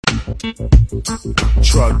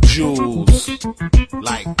Drug jewels.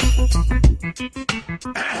 Like.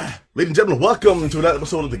 Ladies and gentlemen, welcome to another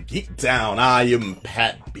episode of the Geek Down. I am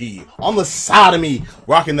Pat B. On the side of me,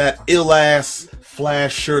 rocking that ill-ass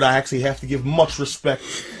Flash shirt. I actually have to give much respect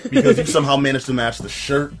because you somehow managed to match the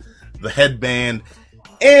shirt, the headband,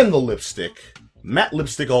 and the lipstick. Matte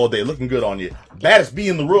lipstick all day, looking good on you. Baddest bee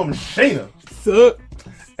in the room, Shayna. Sup?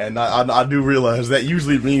 And I do realize that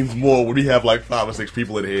usually means more when we have like 5 or 6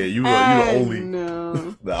 people in here. You are the only.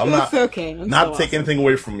 No, I'm not. Okay. Not take anything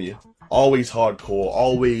away from you. Always hardcore,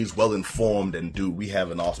 always well informed, and dude, we have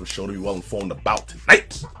an awesome show to be well informed about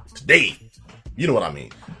tonight. Today, you know what I mean.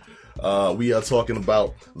 We are talking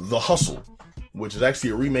about The Hustle, which is actually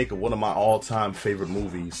a remake of one of my all-time favorite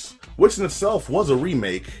movies, which in itself was a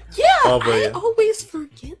remake. Yeah, I always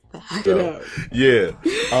forget that. Yeah.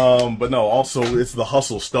 But no, also it's The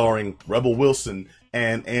Hustle starring Rebel Wilson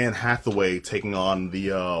and Anne Hathaway taking on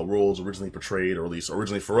the roles originally portrayed, or at least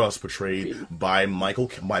originally for us portrayed by Michael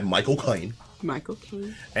Caine. Michael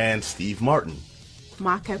Caine. And Steve Martin.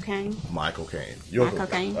 Michael Caine. Michael Caine. Michael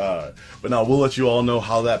Caine. But now we'll let you all know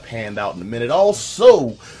how that panned out in a minute.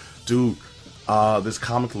 Also, dude, this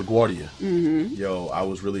comic LaGuardia. Mm-hmm. Yo, I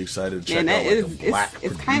was really excited to check out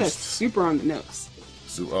it's kind of super on the nose.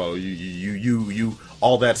 So, you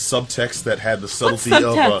all that subtext that had the subtlety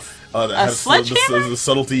of the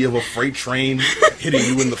subtlety of a freight train hitting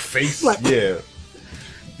you in the face. Yeah.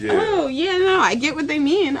 Oh yeah, no, I get what they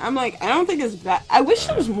mean. I'm like, I don't think it's bad. I wish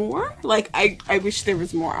there was more. Like, I wish there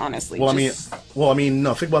was more. Honestly. Well, I mean,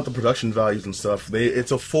 no. Think about the production values and stuff.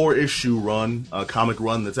 It's a 4-issue run, a comic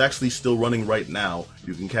run that's actually still running right now.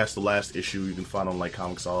 You can catch the last issue. You can find on like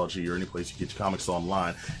Comixology or any place you get your comics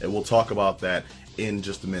online, and we'll talk about that in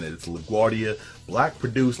just a minute. It's LaGuardia, black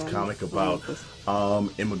produced comic about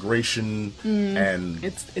immigration and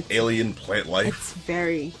it's alien plant life. It's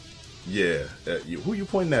very. Yeah, who you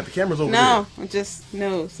pointing at? The camera's over there. No, just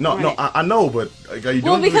nose. No, I know, but like, are you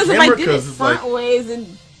doing because the if camera? I did it front ways, it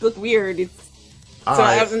look weird. It's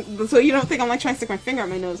so you don't think I'm like trying to stick my finger at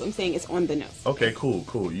my nose. I'm saying it's on the nose. Okay,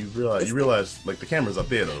 cool. You realize like the camera's up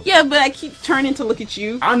there though. Yeah, but I keep turning to look at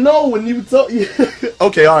you. I know when you tell.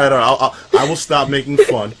 Okay, all right. I will stop making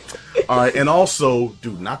fun. All right, and also,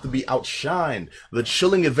 dude, not to be outshined, the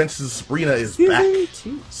Chilling Adventures of Sabrina is back.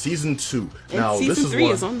 Season 2. Now, season this is 3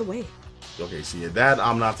 is on the way. Okay, see, that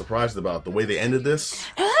I'm not surprised about. The way they ended this.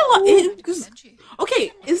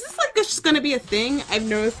 Okay, is this like just going to be a thing? I've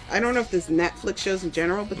noticed, I don't know if there's Netflix shows in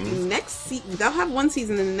general, but the next season, they'll have one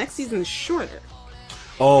season, and the next season is shorter.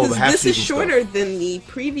 Oh, this is shorter than the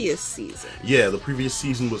previous season. Yeah, the previous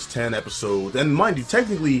season was 10 episodes. And mind you,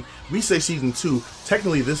 technically, we say season 2.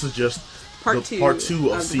 Technically, this is just part 2 of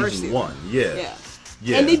season 1. Yeah.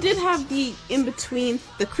 And they did have the in-between,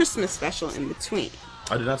 the Christmas special in between.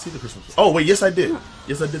 I did not see the Christmas. Oh, wait, yes, I did.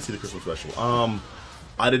 Yes, I did see the Christmas special.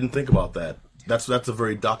 I didn't think about that. That's a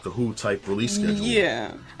very Doctor Who type release schedule.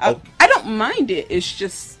 Yeah. I don't mind it. It's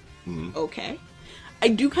just okay. I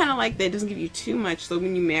do kind of like that it doesn't give you too much, so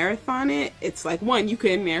when you marathon it, it's like, 1, you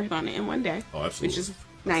could marathon it in one day. Oh, absolutely. Which is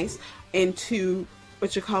nice. And 2,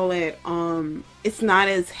 it's not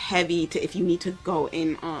as heavy to if you need to go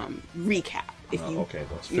and recap. Okay,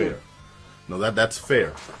 that's fair. No, that's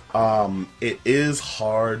fair. It is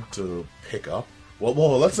hard to pick up.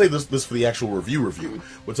 Well, let's say this for the actual review.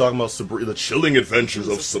 We're talking about the Chilling Adventures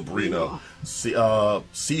of Sabrina,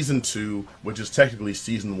 season 2, which is technically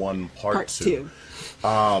season 1, part 2.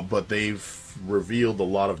 But they've revealed a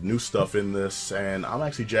lot of new stuff in this, and I'm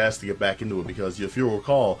actually jazzed to get back into it because if you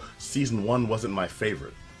recall, season 1 wasn't my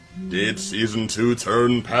favorite. Did season 2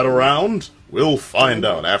 turn Pat around? We'll find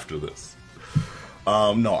out after this.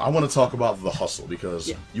 No, I want to talk about The Hustle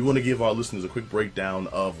because you want to give our listeners a quick breakdown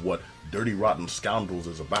of what Dirty Rotten Scoundrels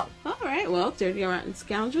is about. Alright, well, Dirty Rotten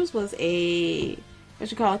Scoundrels was a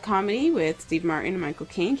comedy with Steve Martin and Michael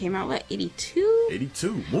Caine. Came out, 82?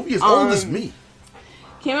 82. Movie as old as me.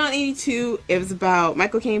 Came out in 82. It was about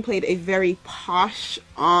Michael Caine played a very posh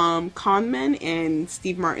con man, and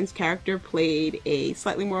Steve Martin's character played a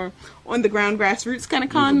slightly more on the ground grassroots kind of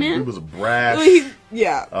con man. He was a brash,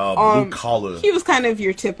 blue collar. He was kind of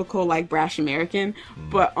your typical like brash American,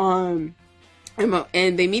 but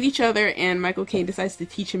and they meet each other, and Michael Caine decides to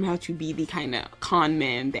teach him how to be the kind of con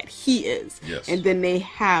man that he is. Yes. And then they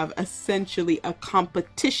have essentially a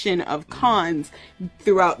competition of cons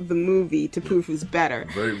throughout the movie to prove who's better.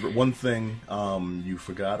 One thing you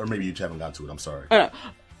forgot, or maybe you haven't got to it, I'm sorry.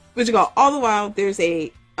 All the while, there's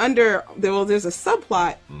a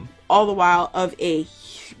subplot, all the while, of a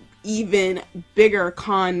even bigger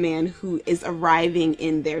con man who is arriving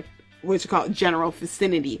in their what you call it, general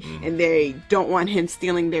vicinity, and they don't want him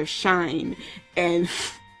stealing their shine. And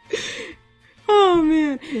oh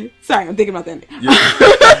man, sorry, I'm thinking about the ending.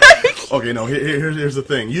 Yeah. Okay, no. Here's the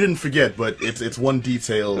thing. You didn't forget, but it's one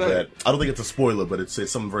detail that I don't think it's a spoiler, but it's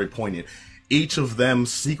something very poignant. Each of them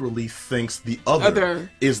secretly thinks the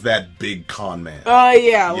other is that big con man. Oh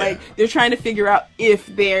yeah, like they're trying to figure out if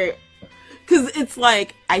they're, because it's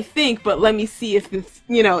like, I think, but let me see if this,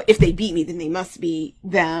 if they beat me, then they must be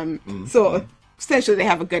them. So essentially, they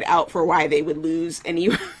have a good out for why they would lose. And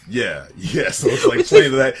yeah. So it's like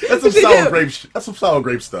playing to that. That's some sour grape. That's some sour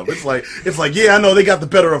grape stuff. It's like, yeah, I know they got the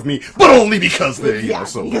better of me, but only because they,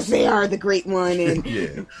 because they are the great one. And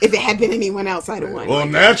if it had been anyone else, I'd have won. Well,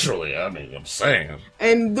 naturally, I mean, I'm saying.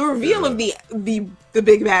 And the reveal of the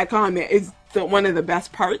big bad con man is one of the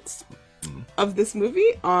best parts of this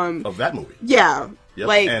movie. Of that movie. Yeah. Yep.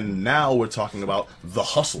 And now we're talking about The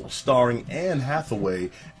Hustle, starring Anne Hathaway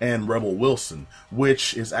and Rebel Wilson,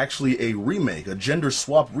 which is actually a remake, a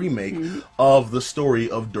gender-swap remake of the story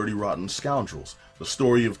of Dirty Rotten Scoundrels. The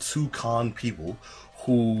story of two con people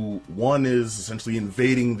who, one is essentially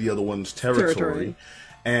invading the other one's territory.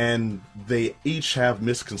 And they each have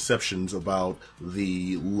misconceptions about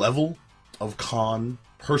the level of con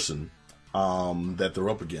person that they're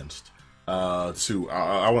up against.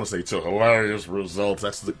 I want to say to hilarious results.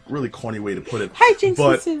 That's the really corny way to put it.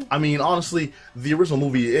 But I mean, honestly, the original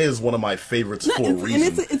movie is one of my favorites for a reason.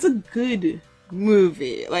 And it's a good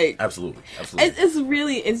movie. Like absolutely.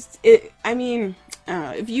 I mean,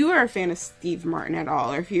 if you are a fan of Steve Martin at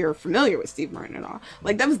all, or if you're familiar with Steve Martin at all,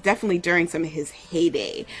 like that was definitely during some of his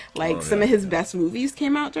heyday. Like some of his best movies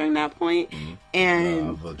came out during that point.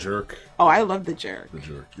 And The Jerk. Oh, I love The Jerk. The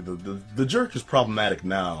Jerk. The Jerk is problematic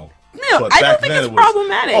now. No, but I back don't think then it's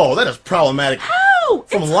problematic. Oh, that is problematic. How?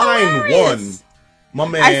 From it's line hilarious. 1, my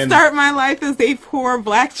man. I start my life as a poor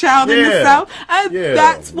black child in the South.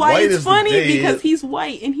 That's why white it's funny, because he's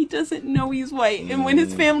white and he doesn't know he's white. And when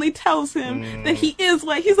his family tells him that he is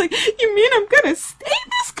white, he's like, "You mean I'm gonna stay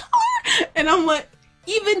this color?" And I'm like,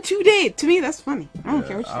 even today, to me, that's funny. I don't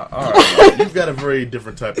care what you say. All right, you've got a very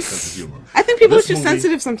different type of sense of humor. I think people are too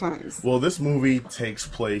sensitive sometimes. Well, this movie takes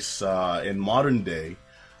place in modern day,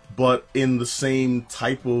 but in the same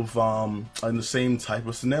type of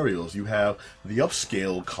scenarios. You have the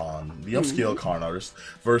upscale con artist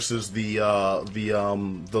versus the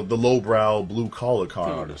lowbrow blue collar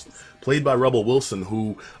con artist, played by Rebel Wilson,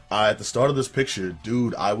 who at the start of this picture,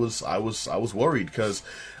 dude, I was worried because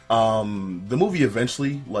the movie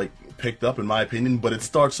eventually picked up, in my opinion, but it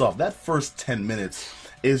starts off, that first 10 minutes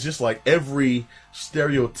is just like every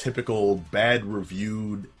stereotypical bad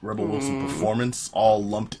reviewed Rebel Wilson performance all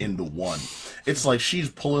lumped into one. It's like she's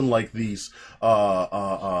pulling like these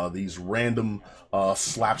random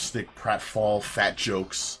slapstick pratfall fat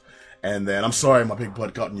jokes, and then, "I'm sorry, my big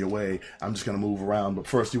butt got in your way. I'm just gonna move around. But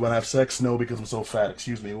first, you wanna have sex? No, because I'm so fat.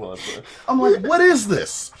 Excuse me." Well, I'm like, what is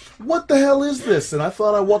this? What the hell is this? And I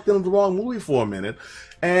thought I walked into the wrong movie for a minute.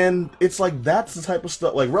 And it's like, that's the type of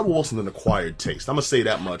stuff, like, Rebel Wilson's an acquired taste. I'm gonna say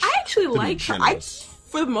that much. I actually like her. I,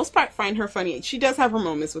 for the most part, find her funny. She does have her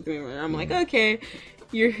moments with me where I'm like, okay,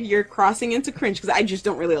 you're crossing into cringe, because I just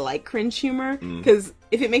don't really like cringe humor, because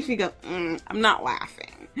if it makes me go, I'm not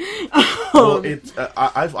laughing. Well, it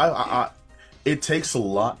takes a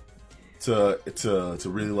lot to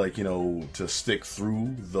really to stick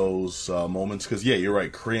through those moments, because you're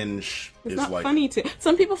right, cringe it's is not like funny to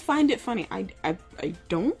some people. Find it funny. I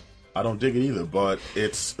don't dig it either, but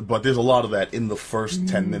there's a lot of that in the first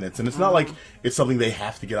 10 minutes, and it's not like it's something they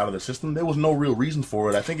have to get out of their system. There was no real reason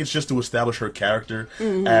for it. I think it's just to establish her character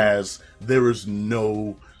as there is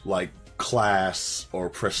no class or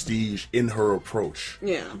prestige in her approach.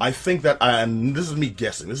 Yeah. I think that, and this is me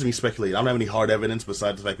guessing, this is me speculating, I don't have any hard evidence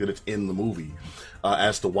besides the fact that it's in the movie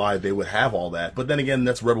as to why they would have all that. But then again,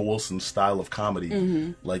 that's Rebel Wilson's style of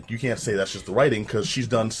comedy. Like, you can't say that's just the writing, because she's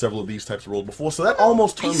done several of these types of roles before, so that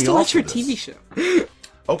almost turned me off. I used to watch her TV show.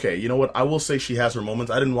 Okay, you know what? I will say she has her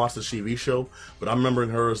moments. I didn't watch the TV show, but I'm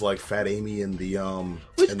remembering her as like Fat Amy in the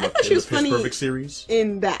Pitch Perfect series.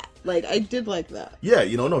 In that, I did like that. Yeah,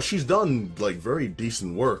 no, she's done very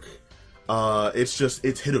decent work. It's just,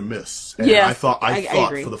 it's hit or miss. And I thought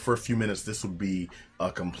for the first few minutes this would be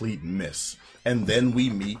a complete miss, and then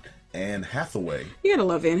we meet Anne Hathaway. You gotta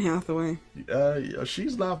love Anne Hathaway.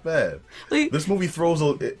 She's not bad. This movie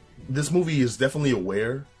This movie is definitely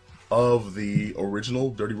aware of the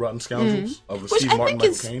original Dirty Rotten Scoundrels, of the Steve Martin,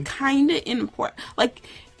 Michael Caine. Which I think is kind of important.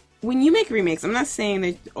 When you make remakes, I'm not saying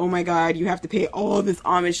that, oh my god, you have to pay all this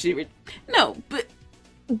homage to it. No, but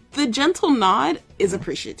the gentle nod is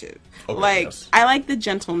appreciative. Okay, like, yes. I like the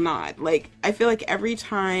gentle nod. Like, I feel like every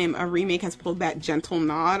time a remake has pulled that gentle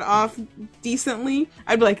nod off decently,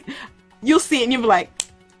 I'd be like, you'll see it and you'll be like,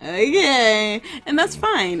 okay, and that's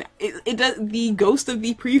fine. It does. The ghost of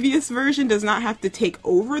the previous version does not have to take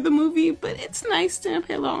over the movie, but it's nice to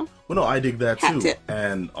pay along. Well, no, I dig that Hat too. tip.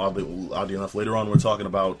 And oddly enough, later on we're talking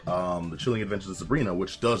about the Chilling Adventures of Sabrina,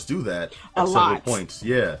 which does do that A at several lot. points.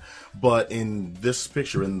 Yeah, but in this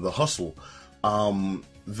picture, in The Hustle,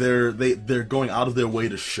 they're going out of their way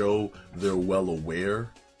to show they're well aware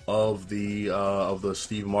of the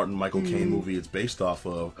Steve Martin, Michael Caine movie it's based off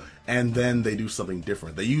of, and then they do something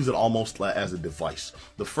different. They use it almost as a device.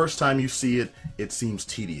 The first time you see it, it seems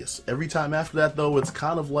tedious. Every time after that, though, it's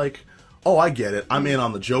kind of like, oh, I get it. I'm in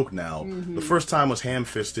on the joke now. The first time was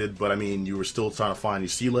ham-fisted, but I mean, you were still trying to find your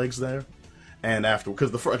sea legs there. And after,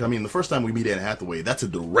 because the first time we meet Anne Hathaway, that's a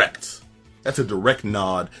direct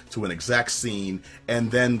nod to an exact scene,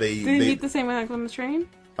 and then they Did they meet the same way like on the train?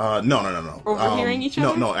 No. Overhearing each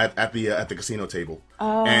other? No, at the casino table.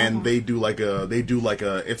 Oh. And they do like a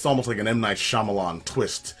it's almost like an M. Night Shyamalan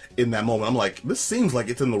twist in that moment. I'm like, this seems like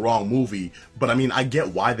it's in the wrong movie, but I mean, I get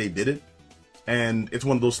why they did it. And it's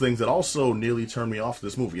one of those things that also nearly turned me off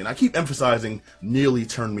this movie. And I keep emphasizing nearly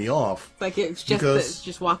turned me off. Like, it's just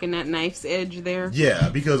just walking that knife's edge there. Yeah,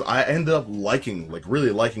 because I ended up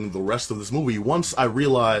really liking the rest of this movie once I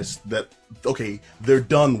realized that, okay, they're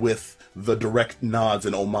done with the direct nods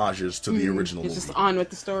and homages to the original movie. It's just on with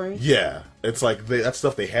the story. Yeah, it's like that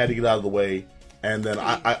stuff they had to get out of the way, and then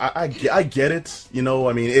I get it. You know,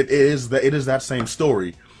 I mean, it is that same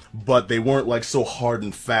story, but they weren't like so hard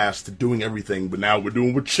and fast doing everything. But now we're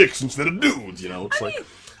doing with chicks instead of dudes. You know, it's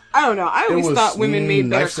I don't know. I always thought women made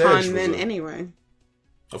better Knife's Edge con men anyway.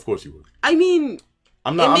 Of course you would. I mean,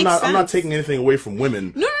 I'm not taking anything away from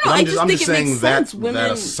women. No. But I just think it saying makes that sense. Women,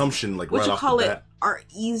 that assumption, like right off the bat. Are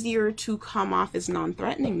easier to come off as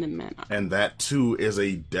non-threatening than men are. And that too is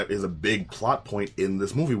a big plot point in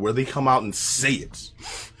this movie where they come out and say it.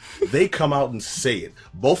 They come out and say it.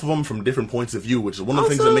 Both of them from different points of view, which is one of the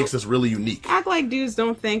things that makes this really unique. Act like dudes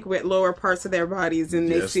don't think with lower parts of their bodies, and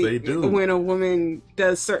Yes, they do. when a woman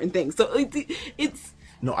does certain things. So it's.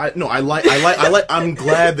 I'm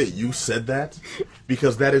glad that you said that,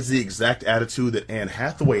 because that is the exact attitude that Anne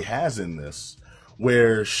Hathaway has in this,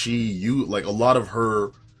 where a lot of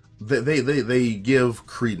her, they give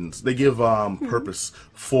credence, they give purpose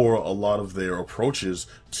for a lot of their approaches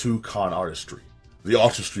to con artistry, the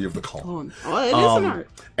artistry of the con. Oh, it is an art.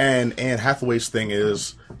 And Anne Hathaway's thing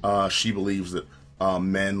is, she believes that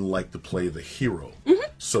men like to play the hero.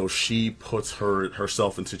 So she puts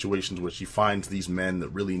herself in situations where she finds these men that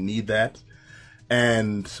really need that,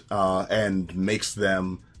 and makes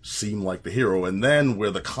them seem like the hero. And then where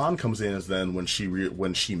the con comes in is then when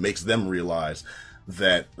she makes them realize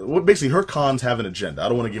that, well, basically her cons have an agenda. I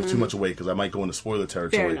don't want to give too much away because I might go into spoiler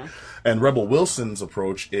territory. And Rebel Wilson's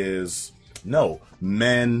approach is, no,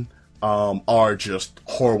 men are just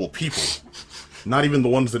horrible people. Not even the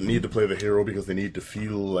ones that need to play the hero because they need to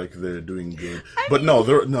feel like they're doing good.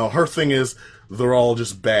 Her thing is they're all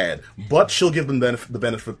just bad. But she'll give them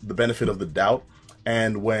the benefit of the doubt.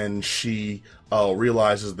 And when she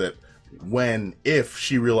realizes that, if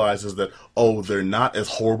she realizes that, oh, they're not as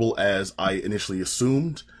horrible as I initially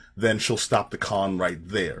assumed, then she'll stop the con right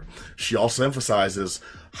there. She also emphasizes,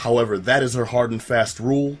 however, that is her hard and fast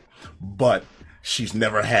rule, but she's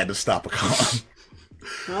never had to stop a con.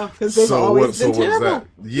 Because they've always been terrible.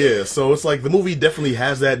 Yeah, so it's like the movie definitely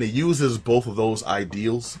has that, and it uses both of those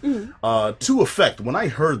ideals to effect. When I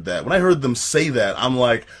heard them say that, I'm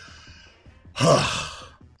like,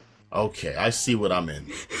 okay, I see what I'm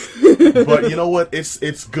in. But you know what?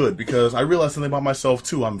 It's good, because I realized something about myself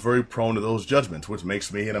too. I'm very prone to those judgments, which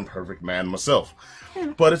makes me an imperfect man myself.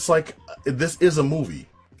 But it's like, this is a movie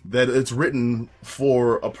that it's written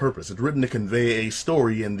for a purpose. It's written to convey a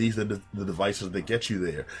story, and these are the devices that get you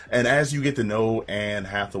there. And as you get to know Anne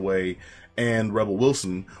Hathaway and Rebel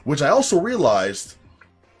Wilson, which I also realized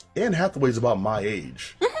Anne Hathaway's about my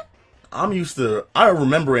age. I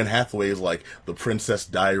remember Anne Hathaway as like the Princess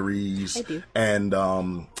Diaries. I do. And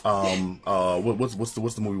what's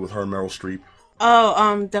the movie with her and Meryl Streep?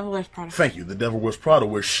 Oh, Devil Wears Prada. Thank you, The Devil Wears Prada,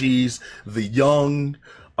 where she's the young,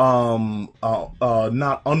 not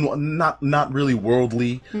really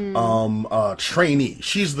worldly, trainee.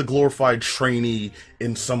 She's the glorified trainee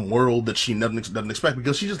in some world that she doesn't expect,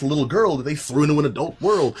 because she's just a little girl that they threw into an adult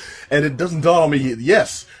world. And it doesn't dawn on me,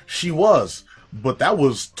 yes, she was. But that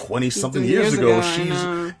was 20-something years ago.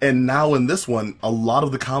 And now in this one, a lot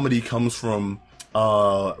of the comedy comes from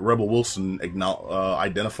Rebel Wilson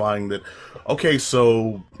identifying that, okay,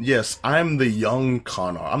 so yes, I'm the young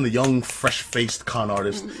I'm the young, fresh-faced con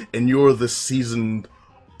artist, and you're the seasoned,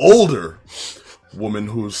 older woman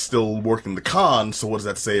who's still working the con. So what does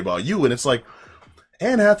that say about you? And it's like,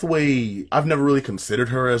 Anne Hathaway, I've never really considered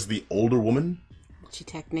her as the older woman. She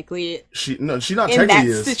technically, she's not in technically that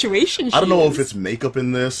is. situation. I don't know if it's makeup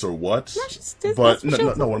in this or what. No, but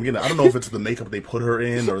no, what I'm getting at, I don't know if it's the makeup they put her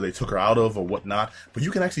in or they took her out of or whatnot. But you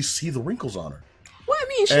can actually see the wrinkles on her. Well, I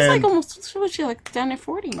mean, she's like almost, what's she, like down at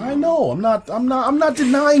 40 now? I know. I'm not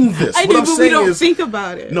denying this. I do, but we don't think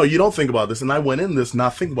about it. No, you don't think about this, and I went in this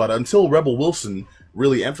not thinking about it until Rebel Wilson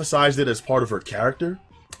really emphasized it as part of her character,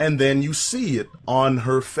 and then you see it on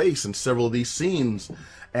her face in several of these scenes,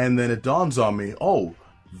 and then it dawns on me, oh,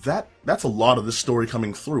 that's a lot of this story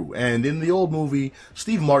coming through. And in the old movie,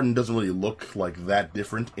 Steve Martin doesn't really look like that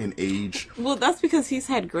different in age. Well, that's because he's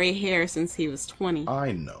had gray hair since he was 20.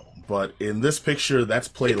 I know, but in this picture, that's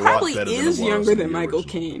played a lot better than it was. He probably is younger than Michael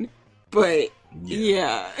Caine, but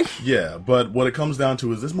yeah. Yeah, but what it comes down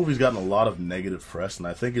to is this movie's gotten a lot of negative press, and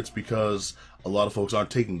I think it's because a lot of folks aren't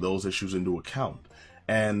taking those issues into account.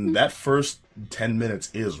 And that first 10 minutes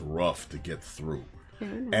is rough to get through.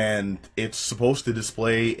 And it's supposed to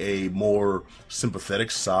display a more sympathetic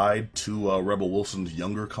side to Rebel Wilson's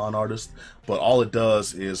younger con artist, but all it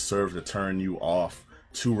does is serve to turn you off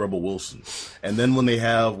to Rebel Wilson. And then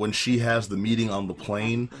when she has the meeting on the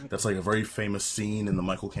plane, that's like a very famous scene in the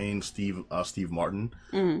Michael Caine Steve Martin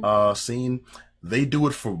scene. They do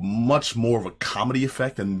it for much more of a comedy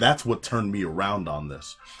effect, and that's what turned me around on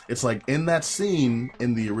this. It's like, in that scene,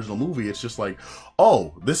 in the original movie, it's just like,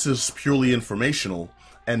 oh, this is purely informational,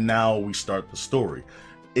 and now we start the story.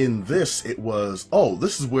 In this, it was, oh,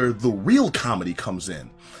 this is where the real comedy comes in.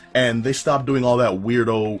 And they stopped doing all that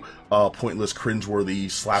weirdo, pointless, cringeworthy,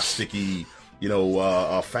 slapsticky,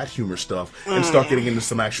 fat humor stuff, and start getting into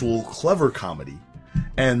some actual clever comedy.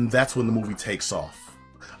 And that's when the movie takes off.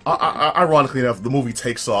 Ironically enough, the movie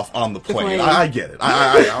takes off on the plane. I get it.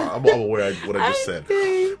 I'm aware of what I just said.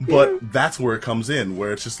 But that's where it comes in,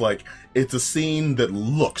 where it's just like, it's a scene that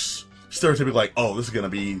looks stereotypically like, oh, this is going to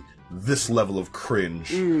be this level of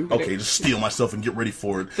cringe. Okay, just steel myself and get ready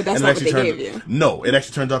for it. But that's not what they gave you. No, it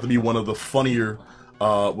actually turns out to be one of the funnier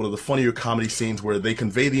comedy scenes where they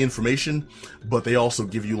convey the information, but they also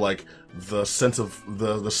give you like the sense of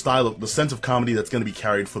the sense of comedy that's going to be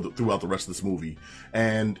carried throughout the rest of this movie.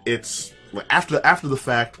 And it's like after the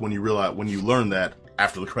fact, when you learn that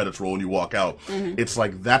after the credits roll and you walk out, it's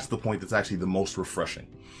like that's the point that's actually the most refreshing,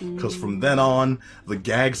 because from then on the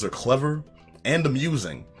gags are clever and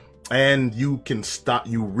amusing. And you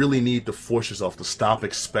really need to force yourself to stop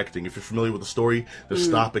expecting, if you're familiar with the story, to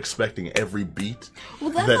stop expecting every beat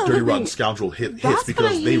that Dirty Rotten Scoundrel hits,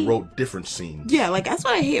 because they wrote different scenes. Yeah, like, that's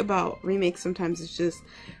what I hate about remakes sometimes. It's just,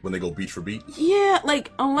 when they go beat for beat? Yeah, like,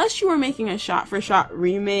 unless you were making a shot-for-shot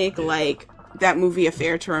remake, like that movie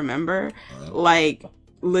Affair to Remember, like,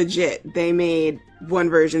 legit, they made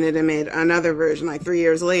one version and they made another version like 3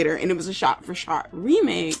 years later, and it was a shot-for-shot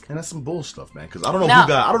remake. And that's some bull stuff, man. Because I don't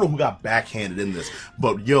know who got backhanded in this,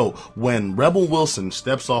 but when Rebel Wilson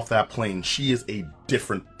steps off that plane, she is a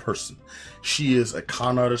different person. She is a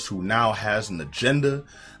con artist who now has an agenda.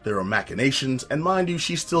 There are machinations, and mind you,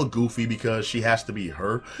 she's still goofy because she has to be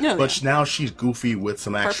her. But now she's goofy with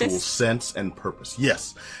some actual sense and purpose.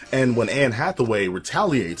 Yes, and when Anne Hathaway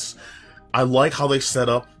retaliates, I like how they set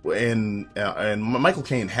up, and Michael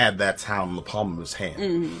Caine had that town in the palm of his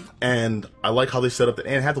hand. And I like how they set up that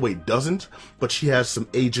Anne Hathaway doesn't, but she has some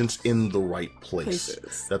agents in the right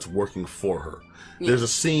places that's working for her. There's a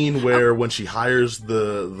scene where when she hires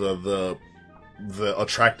the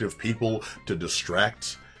attractive people to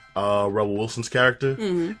distract Rebel Wilson's character,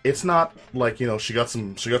 it's not like, she got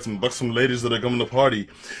some buxom ladies that are coming to party.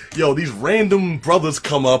 These random brothers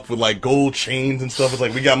come up with like gold chains and stuff. It's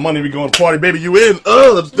like, we got money, we going to party, baby, you in?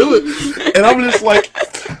 Let's do it. And I'm just like,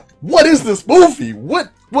 what is this movie?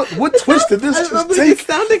 What twist did this just take? It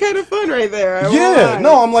sounded kind of fun right there.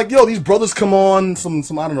 I'm like, these brothers come on, some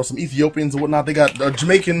I don't know, some Ethiopians or whatnot. They got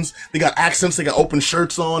Jamaicans, they got accents, they got open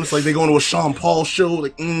shirts on. It's like they going to a Sean Paul show,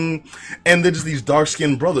 and they're just these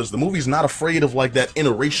dark-skinned brothers. The movie's not afraid of like that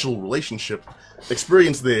interracial relationship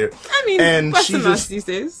experience there. I mean, and she just these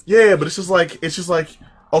days. Yeah, but it's just like,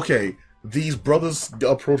 okay, these brothers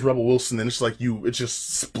approach Rebel Wilson, and it's like it's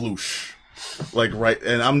just sploosh. Like, right,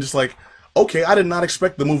 and I'm just like, okay, I did not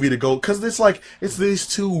expect the movie to go, because it's these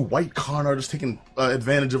two white con artists taking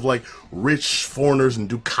advantage of like rich foreigners and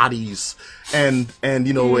Ducatis, and and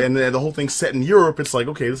the whole thing's set in Europe. It's like,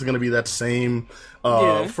 okay, this is gonna be that same,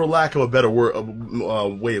 for lack of a better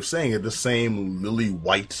way of saying it, the same lily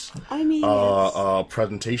white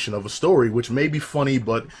presentation of a story, which may be funny,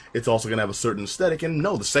 but it's also gonna have a certain aesthetic. And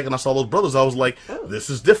no, the second I saw those brothers, I was like, this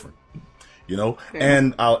is different.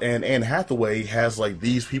 And Anne Hathaway has like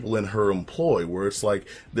these people in her employ where it's like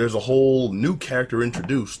there's a whole new character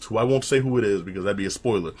introduced, who I won't say who it is because that'd be a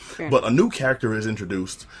spoiler. But a new character is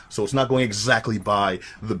introduced, so it's not going exactly by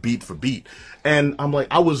the beat for beat. And I'm like,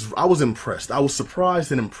 I was impressed. I was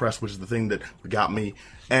surprised and impressed, which is the thing that got me.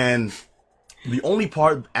 And the only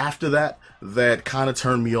part after that kind of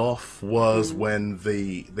turned me off was when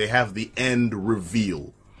they have the end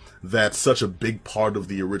reveal. That's such a big part of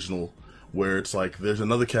the original, where it's like there's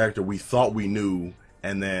another character we thought we knew,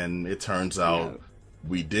 and then it turns out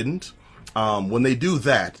we didn't. When they do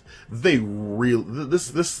that,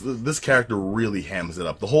 this character really hams it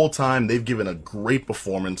up. The whole time they've given a great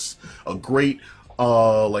performance, a great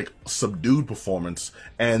like subdued performance,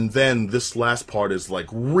 and then this last part is like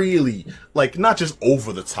really like not just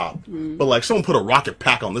over the top, but like someone put a rocket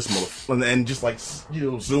pack on this motherfucker and just like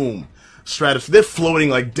zoom. Stratosphere. They're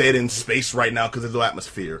floating like dead in space right now because there's no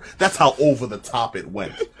atmosphere. That's how over the top it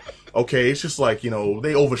went. Okay, it's just like,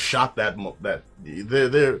 they overshot that.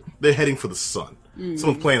 They're heading for the sun.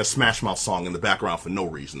 Someone's playing a Smash Mouth song in the background for no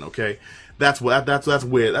reason. Okay, that's where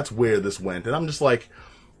this went, and I'm just like,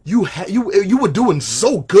 you were doing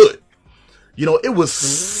so good. It was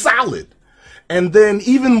solid. And then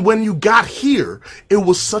even when you got here, it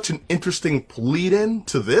was such an interesting lead-in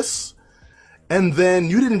to this. And then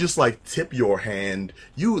you didn't just like tip your hand.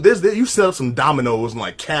 You set up some dominoes and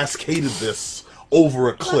like cascaded this over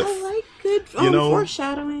a cliff. I like good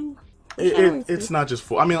foreshadowing. It's not just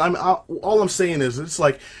for. All I'm saying is it's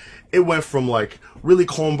like it went from like really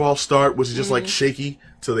cornball start, which is just like shaky,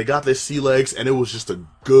 till they got their sea legs, and it was just a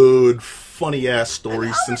good, funny ass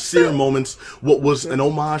story, sincere moments. What was an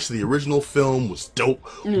homage to the original film was dope.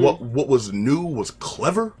 What was new was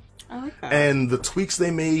clever. I like that. And the tweaks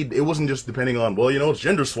they made, it wasn't just depending on, it's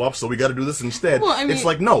gender swap, so we got to do this instead. Well, it's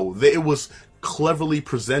like, no, it was cleverly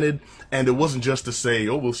presented, and it wasn't just to say,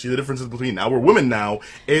 we'll see the differences between now we're women now.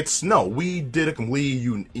 It's, no, we did a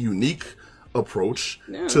completely unique approach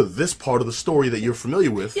to this part of the story that you're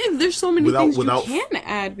familiar with. Yeah, there's so many things you can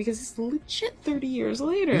add, because it's legit 30 years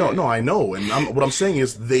later. No, I know, and what I'm saying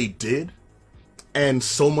is they did, and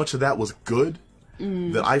so much of that was good,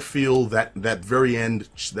 that I feel that very end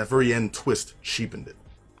twist cheapened it.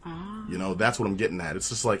 That's what I'm getting at. It's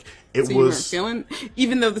just like it was. You weren't feeling,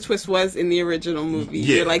 even though the twist was in the original movie.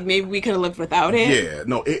 Yeah. You're like, maybe we could have lived without it. Yeah,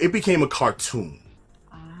 no, it became a cartoon.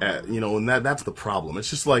 And that's the problem.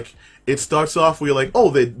 It's just like it starts off where you're like,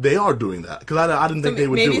 oh, they are doing that, because I didn't think they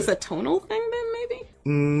would do it. Maybe it's a tonal thing then.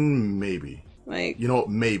 Maybe.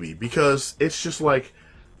 Maybe because it's just like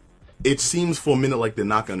it seems for a minute like they're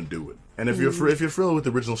not going to do it. And if you're familiar with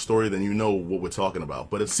the original story, then you know what we're talking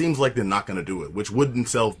about. But it seems like they're not going to do it, which would in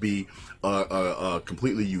itself be a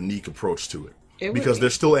completely unique approach to it. Because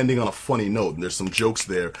they're still ending on a funny note, and there's some jokes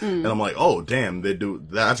there. And I'm like, oh, damn,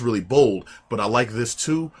 that's really bold, but I like this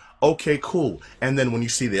too. Okay, cool. And then when you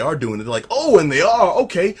see they are doing it, they're like, oh, and they are,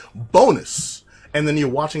 okay, bonus. And then you're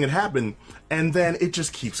watching it happen, and then it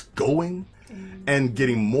just keeps going and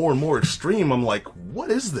getting more and more extreme. I'm like,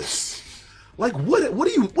 what is this? Like, what are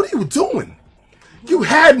you doing? You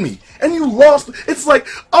had me, and you lost. It's like,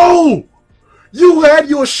 oh, you had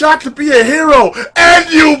your shot to be a hero, and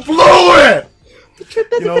you blew it.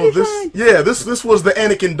 This was the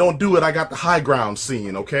Anakin don't do it, I got the high ground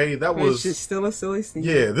scene, okay? That was just still a silly scene.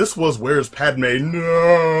 Yeah, this was where's Padme?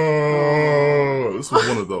 No. This was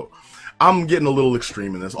one of those. I'm getting a little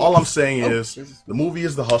extreme in this. All I'm saying is the movie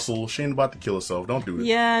is The Hustle. She ain't about to kill herself. Don't do it.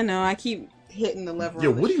 Yeah, no, I keep hitting the lever.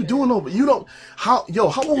 Yo, what are you doing over? You don't. How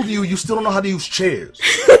old are you? You still don't know how to use chairs.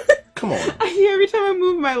 Come on. Every time I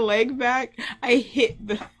move my leg back, I hit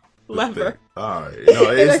the lever. All right.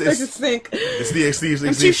 No, it's like a sink. I'm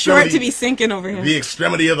too short to be sinking over here. The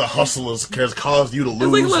extremity of the hustle has caused you to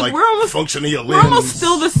lose function of your limbs. We're almost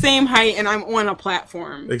still the same height, and I'm on a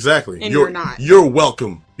platform. Exactly. And you're not. You're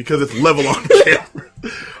welcome, because it's level on camera.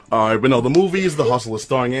 All right, but no, the movie is The Hustle. It's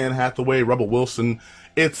starring Anne Hathaway, Rebel Wilson.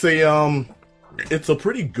 It's a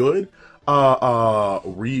pretty good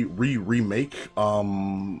remake,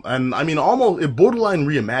 and I mean almost a borderline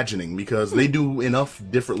reimagining, because they do enough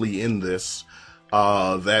differently in this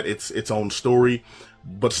that it's its own story,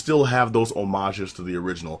 but still have those homages to the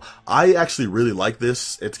original. I actually really like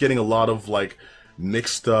this. It's getting a lot of like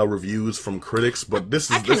mixed reviews from critics, but this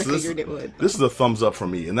is figured it would. This is a thumbs up for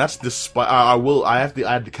me, and that's despite I have to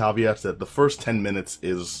add the caveats that the first 10 minutes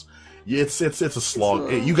is it's a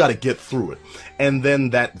slog. You got to get through it, and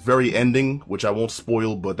then that very ending, which I won't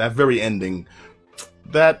spoil, but that very ending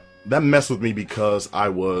that messed with me because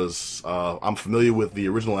I'm familiar with the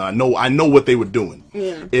original and I know what they were doing.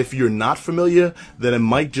 Yeah. If you're not familiar, then it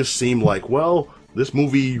might just seem like, well, this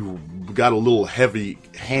movie got a little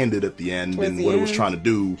heavy-handed at the end in what it was trying to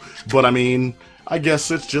do. But I mean, I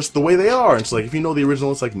guess it's just the way they are. It's like, if you know the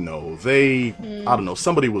original, it's like, no, I don't know,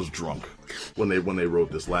 somebody was drunk when they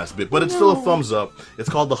wrote this last bit. But it's still a thumbs up. It's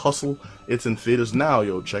called The Hustle. It's in theaters now.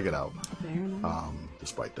 Yo, check it out.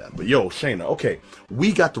 Despite that. But yo, Shayna, okay,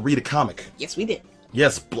 we got to read a comic. Yes, we did.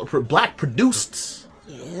 Yes, Black produced.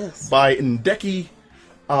 Yes. By Nnedi.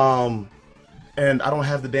 And I don't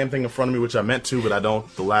have the damn thing in front of me, which I meant to, but I don't,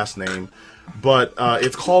 the last name. But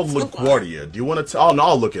it's called Laguardia. Do you want to tell... Oh, no,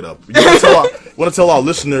 I'll look it up. You want to tell our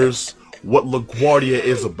listeners what Laguardia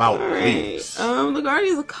is about, please? Laguardia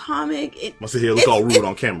is a comic. Must sit here look all rude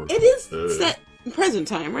on camera. It is set in present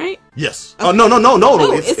time, right? Yes. Okay. Oh,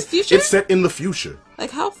 no. It's future? It's set in the future. Like,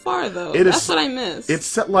 how far, though? That's what I missed. It's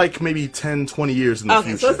set, like, maybe 10, 20 years in the future.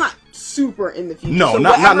 Okay, so it's not super in the future. No, so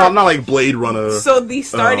not like Blade Runner. So the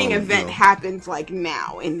starting event happens, like,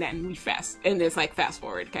 now, and then it's, like,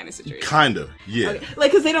 fast-forward kind of situation. Kind of, yeah. Okay. Like,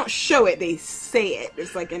 because they don't show it, they say it.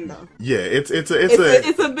 It's, like, in the... Yeah, it's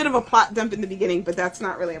a bit of a plot dump in the beginning, but that's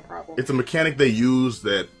not really a problem. It's a mechanic they use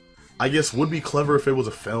that I guess would be clever if it was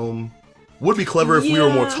a film. Would be clever if we were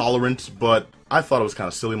more tolerant, but I thought it was kind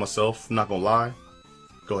of silly myself, not gonna lie.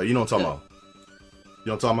 Go ahead, you know what I'm talking about. You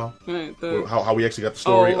know what I'm talking about? Right, how we actually got the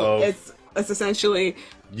story of... It's essentially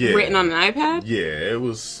written on an iPad? Yeah, it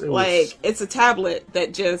was... Like, it's a tablet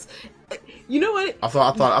that just... You know what? I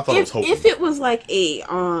thought it was hopeful. If it was like a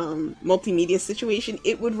multimedia situation,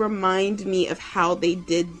 it would remind me of how they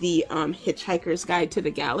did the Hitchhiker's Guide to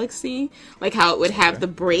the Galaxy. Like how it would have the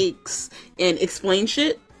breaks and explain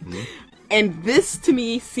shit. Mm-hmm. And this, to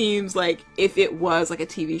me, seems like if it was like a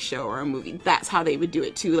TV show or a movie, that's how they would do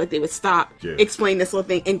it too. Like they would stop, explain this little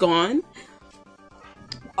thing, and go on.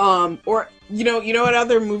 Or you know what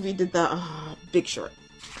other movie did the Big Short?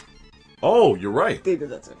 Oh, you're right. They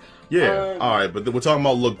did that too. Yeah. All right, but we're talking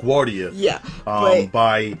about LaGuardia. Yeah.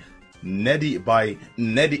 By Nnedi.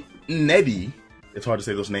 It's hard to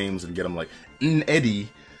say those names and get them like Nnedi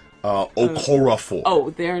Okorafor.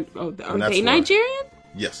 Are they Nigerian?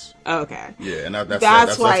 Yes. Okay. Yeah, and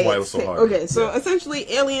that's why it was so hard. Okay, so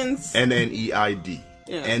essentially aliens... Nnedi.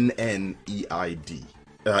 Yeah. Nnedi.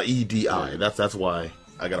 EDI. That's why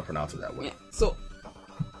I gotta pronounce it that way. Yeah. So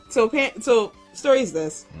story is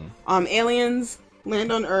this. Aliens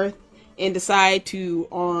land on Earth and decide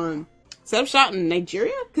to set up shop in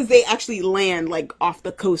Nigeria? Because they actually land like off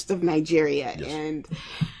the coast of Nigeria. Yes. And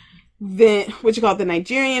then the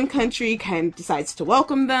Nigerian country kind of decides to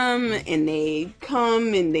welcome them, and they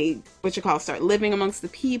come and they start living amongst the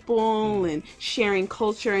people and sharing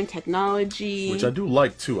culture and technology, which I do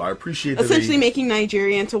like too. I appreciate that essentially making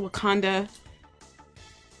Nigeria into Wakanda.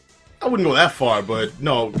 I wouldn't go that far, but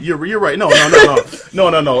no, you're right. No. Yeah,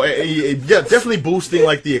 definitely boosting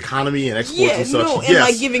like the economy and exports and such. And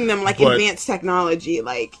like giving them like advanced technology,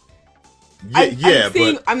 like.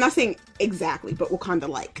 I'm not saying exactly, but Wakanda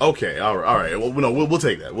like. Okay, all right. Well, no, we'll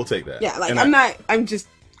take that. We'll take that. Yeah, like I'm just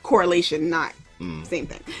correlation, not same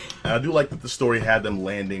thing. And I do like that the story had them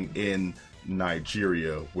landing in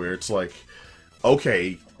Nigeria, where it's like,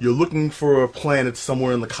 okay, you're looking for a planet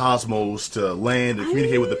somewhere in the cosmos to land and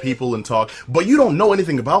communicate with the people and talk, but you don't know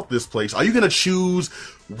anything about this place. Are you gonna choose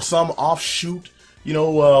some offshoot?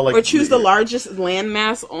 Or choose the largest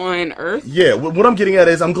landmass on Earth. Yeah, what I'm getting at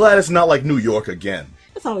is I'm glad it's not like New York again.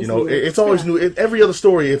 It's always New York. It's always new. Every other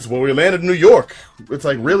story, it's we landed in New York. It's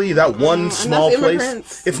like really that one small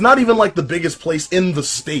place. It's not even like the biggest place in the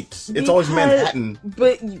States. It's always Manhattan.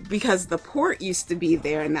 But because the port used to be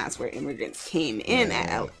there, and that's where immigrants came in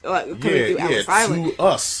through Ellis Island. To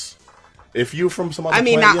us. If you're from some other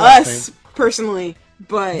planet, not us personally.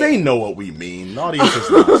 But they know what we mean. The audience is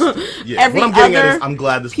not. Yeah, what I'm getting at is I'm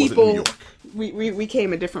glad this wasn't New York. We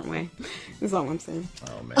came a different way. That's all I'm saying.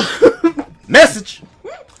 Oh man. Message.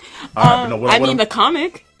 The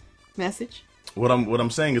comic message. What I'm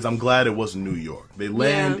saying is I'm glad it wasn't New York. They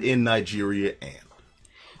land in Nigeria and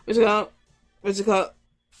what's it called?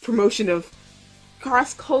 Promotion of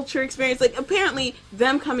cross-culture experience. Like, apparently,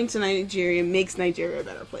 them coming to Nigeria makes Nigeria a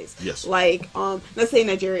better place. Yes. Like, let's say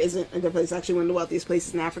Nigeria isn't a good place. It's actually one of the wealthiest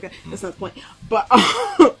places in Africa. That's not the point. But,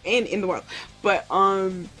 and in the world. But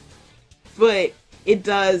it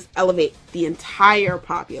does elevate the entire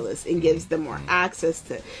populace and gives them more access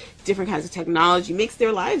to different kinds of technology, makes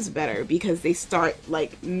their lives better because they start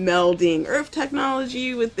like melding Earth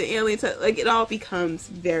technology with the alien like it all becomes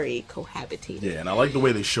very cohabitated. Yeah, and I like the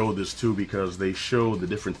way they show this too, because they show the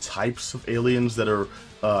different types of aliens that are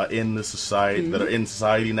in the society that are in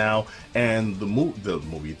society now, and the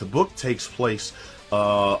book takes place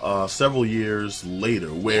several years later,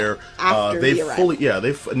 where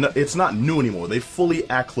it's not new anymore. They fully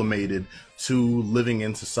acclimated to living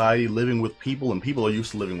in society, living with people, and people are used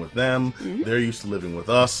to living with them. They're used to living with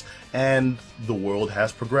us, and the world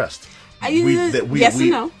has progressed. Yes and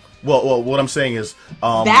no. Well, what I'm saying is,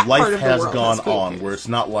 life has gone on, where it's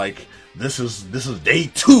not like this is day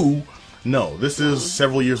 2. No, this is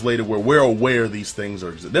several years later, where we're aware these things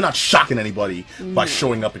are. They're not shocking anybody by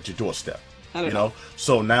showing up at your doorstep. You know,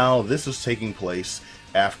 so now this is taking place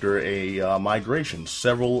after a migration.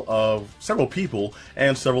 Several people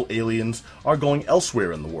and several aliens are going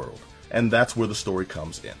elsewhere in the world, and that's where the story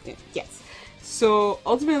comes in. Yes. So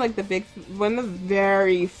ultimately, like one of the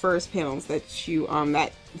very first panels that you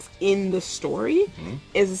that's in the story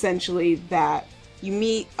is essentially that you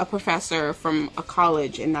meet a professor from a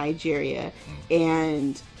college in Nigeria,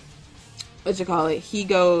 and he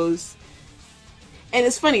goes. And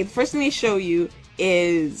it's funny, the first thing they show you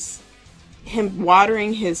is him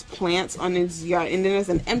watering his plants on his yard, and then there's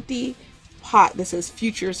an empty pot that says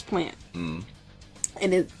Futures Plant. And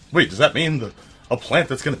Wait, does that mean a plant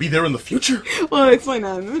that's going to be there in the future? Well, I'll explain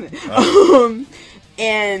that in a minute.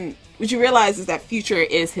 And what you realize is that Future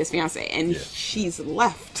is his fiance, and she's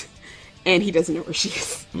left. And he doesn't know where she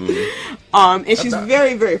is. And she's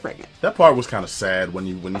very, very pregnant. That part was kind of sad when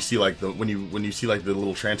you see like the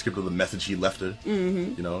little transcript of the message he left her.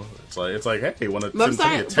 You know, it's like hey, want to send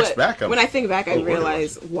me a text back? When I think back, I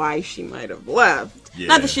realize why she might have left. Yeah.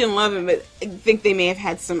 Not that she didn't love him, but I think they may have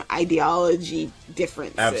had some ideology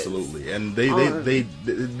differences. Absolutely, and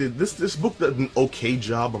this book did an okay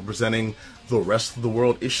job of presenting the rest of the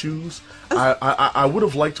world issues. I would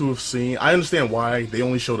have liked to have seen. I understand why they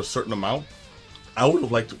only showed a certain amount. I would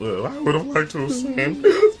have liked to have seen.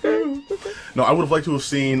 No, I would have liked to have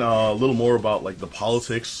seen a little more about like the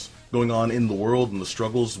politics going on in the world and the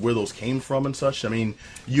struggles, where those came from and such. I mean,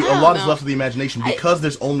 a lot is left to the imagination because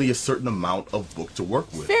there's only a certain amount of book to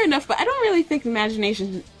work with. Fair enough, but I don't really think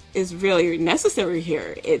imagination is really necessary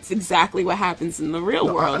here. It's exactly what happens in the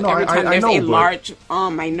real world. Every time there's a large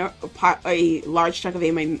chunk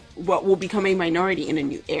of what will become a minority in a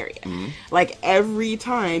new area. Like every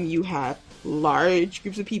time you have large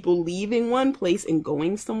groups of people leaving one place and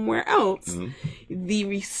going somewhere else, the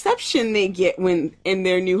reception they get when in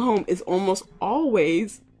their new home is almost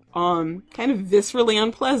always kind of viscerally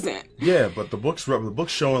unpleasant. Yeah, but the book's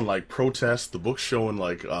showing like protests, the book's showing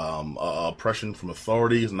like oppression from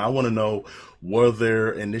authorities, and I want to know, were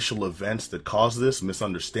there initial events that caused this,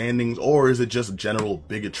 misunderstandings, or is it just general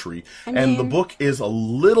bigotry? And the book is a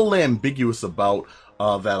little ambiguous about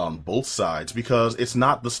that on both sides, because it's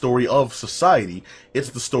not the story of society, it's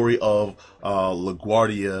the story of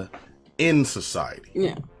LaGuardia in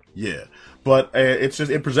society. Yeah. But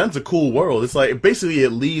it presents a cool world. It's like, basically it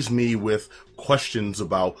leaves me with questions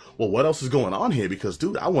about, well, what else is going on here? Because,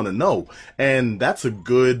 dude, I want to know. And that's a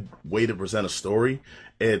good way to present a story.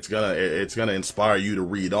 It's gonna inspire you to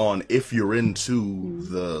read on if you're into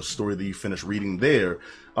the story that you finish reading there.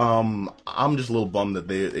 I'm just a little bummed that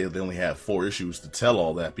they only have 4 issues to tell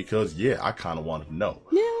all that, because I kind of wanted to know.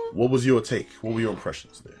 Yeah. What was your take? What were your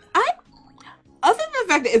impressions there? Other than the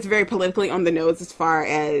fact that it's very politically on the nose as far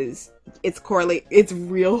as its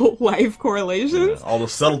real life correlations. Yeah, all the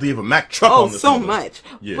subtlety of a Mack truck on this. Oh, so much.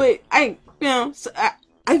 Yeah. But I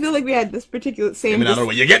feel like we had this particular same. I mean, I don't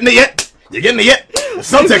know. You getting it yet? You getting it yet? I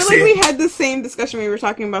feel like we had the same discussion when we were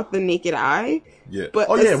talking about the naked eye. Yeah. But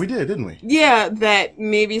we did, didn't we? Yeah, that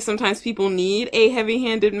maybe sometimes people need a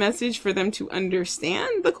heavy-handed message for them to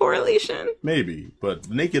understand the correlation. Maybe, but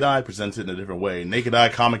Naked Eye presents it in a different way.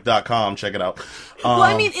 NakedEyeComic.com, check it out. Well,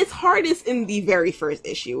 I mean, it's hardest in the very first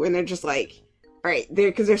issue, when they're just like, right,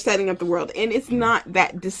 because they're setting up the world, and it's not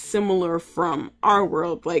that dissimilar from our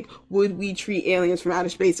world. Like, would we treat aliens from outer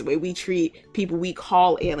space the way we treat people we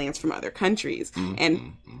call aliens from other countries?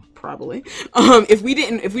 And probably, if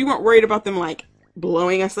we weren't worried about them like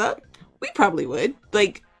blowing us up, we probably would.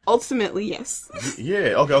 Like, Ultimately, yes.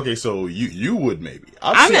 Yeah. Okay. So you would maybe.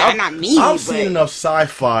 Not me. I've seen enough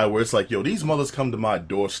sci-fi where it's like, yo, these mothers come to my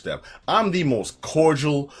doorstep. I'm the most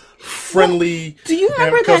cordial, friendly. Do you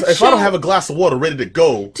remember that Because if show? I don't have a glass of water ready to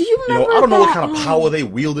go, Do you remember I don't know what that, kind of power they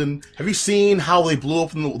wielding. Have you seen how they blew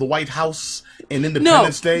up in the White House in No.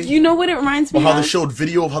 Independence Day? You know what it reminds me Or how of? they showed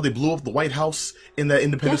video of how they blew up the White House in that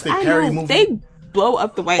Independence Yes, Day I parody know. movie? They blow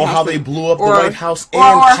up the White Or House. how they blew up the White House and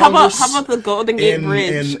or Congress. how about the Golden Gate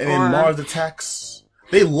Bridge? In Mars Attacks.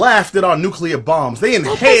 They laughed at our nuclear bombs. They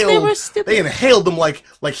because they inhaled. were stupid. They inhaled them like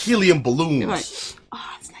helium balloons. Like,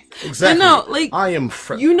 oh, it's nice. Exactly. But no, like, I am.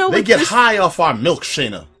 you they get high off our milk,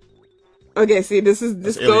 Shayna. Okay, see, this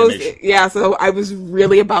That's goes. alienation. Yeah, so I was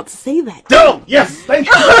really about to say that. No, yes, thank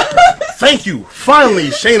you, thank you. Finally,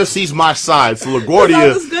 Shayna sees my side. So LaGuardia. I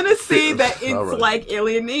was gonna say that it's All right. like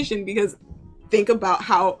alienation because think about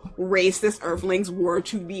how racist Earthlings were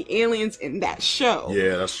to the aliens in that show.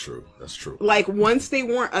 Yeah, that's true. That's true. Like once they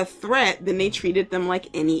weren't a threat, then they treated them like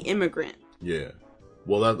any immigrant. Yeah.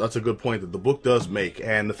 Well, that's a good point that the book does make.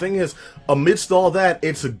 And the thing is, amidst all that,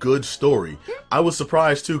 it's a good story. I was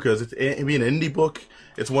surprised, too, because it being an indie book,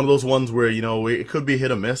 it's one of those ones where, it could be hit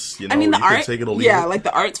or miss. I mean, the you art, could take it or leave it. like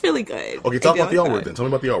the art's really good. Okay, talk about the artwork then. Tell me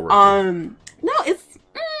about the artwork. No,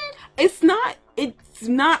 it's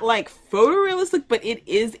not like photorealistic, but it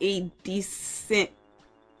is a decent,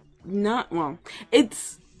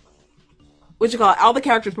 it's, all the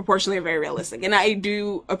characters proportionally are very realistic, and I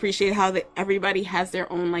do appreciate how everybody has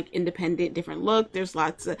their own like independent different look. There's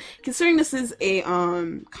lots of, considering this is a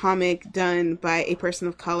comic done by a person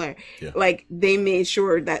of color, like they made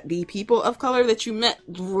sure that the people of color that you met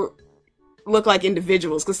look like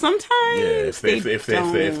individuals, because sometimes if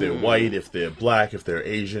they're white, if they're black, if they're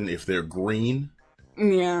Asian, if they're green.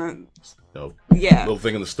 Yeah. Yeah. Little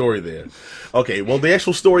thing in the story there. Okay, well, the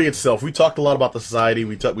actual story itself, we talked a lot about the society,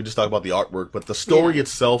 we just talked about the artwork, but the story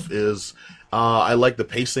itself is, I like the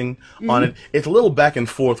pacing on it. It's a little back and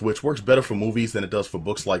forth, which works better for movies than it does for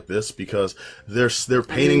books like this, because they're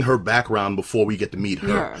painting her background before we get to meet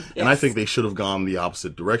her. And I think they should have gone the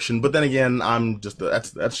opposite direction, but then again,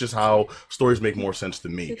 that's just how stories make more sense to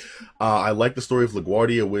me. I like the story of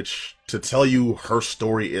LaGuardia, which, to tell you her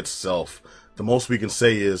story itself, the most we can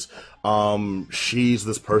say is she's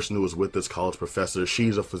this person who is with this college professor.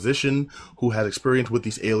 She's a physician who has experience with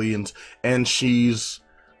these aliens, and she's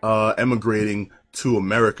emigrating to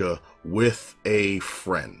America with a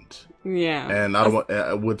friend. Yeah. And I don't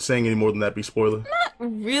want, would saying any more than that be spoiler? Not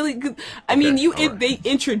really good. I mean, they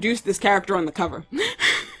introduced this character on the cover.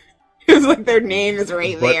 It was like their name is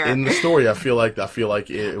right there. But in the story, I feel like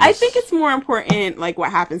it was... I think it's more important like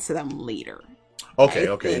what happens to them later. Okay,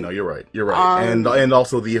 no, you're right. And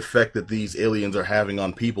also the effect that these aliens are having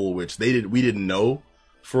on people, which we didn't know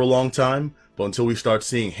for a long time, but until we start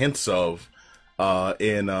seeing hints of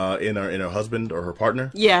in her husband or her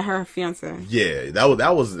partner. Yeah, her fiance. Yeah, that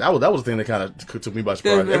was the thing that kind of took me by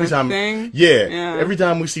surprise. Every time, every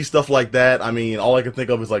time we see stuff like that, I mean, all I can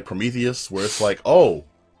think of is like Prometheus, where it's like, oh,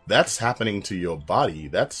 that's happening to your body.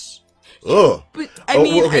 That's ugh. But I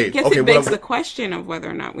mean, I guess it begs the question of whether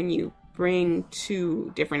or not when you bring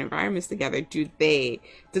two different environments together, do they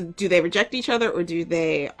reject each other, or do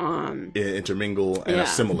they intermingle and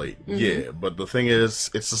assimilate? Yeah, but the thing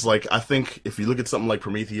is, it's just like, I think if you look at something like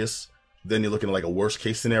Prometheus, then you're looking at like a worst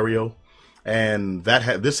case scenario, and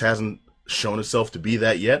this hasn't shown itself to be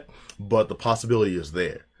that yet, but the possibility is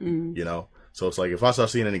there. So it's like, if I start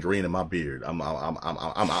seeing any green in my beard, I'm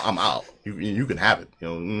out. You can have it.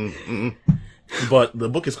 But the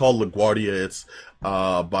book is called LaGuardia. It's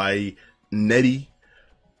by Nnedi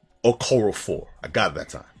Okorafor. I got it that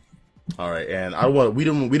time. All right, and we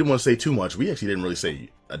didn't want to say too much. We actually didn't really say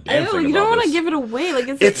a damn thing about you don't want to this. give it away. Like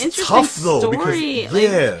it's an interesting tough though, story.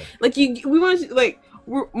 because We want to like.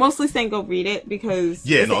 We're mostly saying go read it because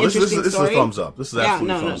this is a thumbs up. This is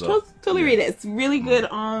absolutely thumbs up. Totally read it. It's really good.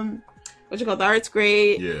 The art's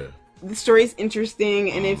great. Yeah, the story's interesting,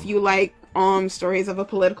 and if you like stories of a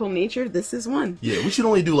political nature, this is one. Yeah, we should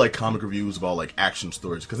only do like comic reviews about like action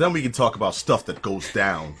stories, because then we can talk about stuff that goes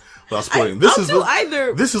down without spoiling. This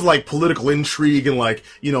is like political intrigue and like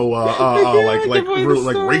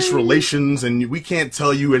like race relations, and we can't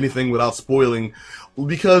tell you anything without spoiling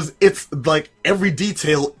because it's like every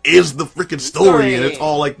detail is the freaking story, and it's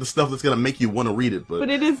all like the stuff that's gonna make you want to read it. But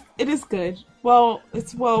it is good. Well,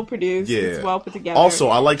 it's well produced. Yeah. It's well put together. Also,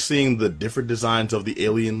 I like seeing the different designs of the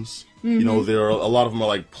aliens. Mm-hmm. You know, there are a lot of them are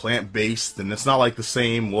like plant based, and it's not like the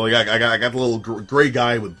same. Well, I got the little gray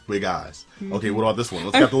guy with big eyes. Mm-hmm. Okay, what about this one?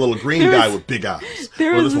 Let's got the little green guy with big eyes.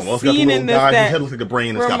 There was this a one. Let's got the little guy whose head looks like a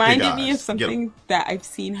brain. It's got big eyes. Reminded me of something that I've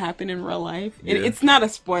seen happen in real life. Yeah. It's not a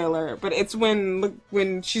spoiler, but it's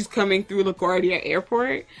when she's coming through LaGuardia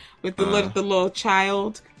Airport with the little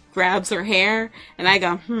child grabs her hair, and I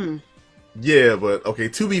go, Yeah, but okay.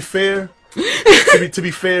 To be fair. to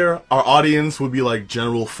be fair, our audience would be like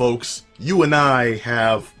general folks. You and I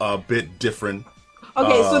have a bit different.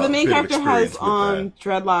 Okay, so the main character has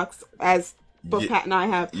dreadlocks, as both Pat and I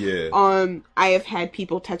have. Yeah. I have had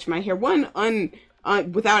people touch my hair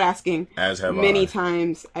without asking. As have many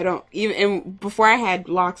times. I don't even. And before I had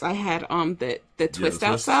locks, I had the twist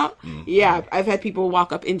outs out. Mm-hmm. Yeah, I've had people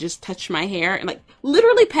walk up and just touch my hair and like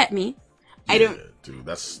literally pet me. Yeah. I don't. Dude,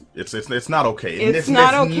 it's not okay. It's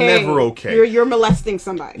not okay. Never okay. You're molesting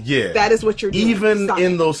somebody. Yeah, that is what you're doing. Even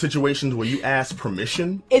in those situations where you ask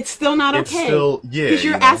permission, it's still not okay. It's still because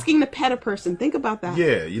you're asking to pet a person. Think about that.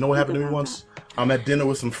 Yeah, you know what happened to me once? I'm at dinner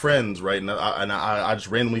with some friends, right, and I just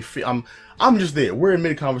randomly feel I'm just there. We're in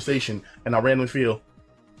mid conversation, and I randomly feel.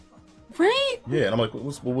 Right. Yeah, and I'm like,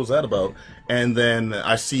 what was that about? And then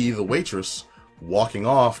I see the waitress walking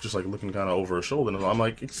off, just like looking kind of over her shoulder, and I'm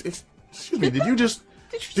like, excuse me, did you just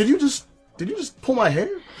pull my hair?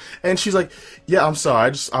 And she's like, yeah, I'm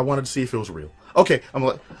sorry. I wanted to see if it was real. Okay, I'm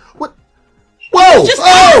like, what? Whoa!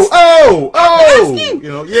 Oh! You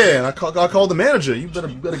know, yeah. And I called the manager. You better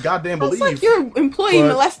goddamn believe. It's like your employee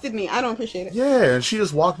molested me. I don't appreciate it. Yeah, and she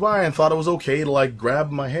just walked by and thought it was okay to like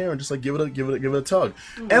grab my hair and just like give it a tug.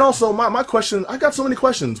 Mm-hmm. And also my question, I got so many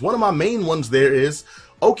questions. One of my main ones there is,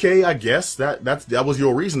 okay, I guess that was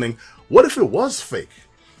your reasoning. What if it was fake?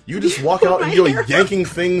 You just walk out and you're yanking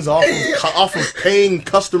things off of paying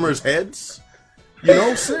customers' heads? You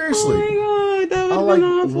know, seriously. Oh my god, that would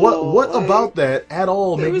have been awful. What about that at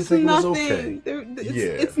all made you think it was okay?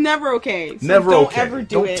 It's never okay. So never don't okay. Ever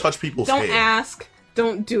don't touch people's hair. Don't ask.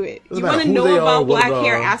 Don't do it. You want to know about black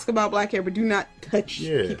hair? Ask about black hair, but do not touch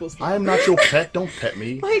people's hair. I am not your pet. Don't pet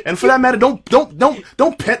me. And for that matter,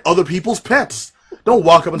 don't pet other people's pets. Don't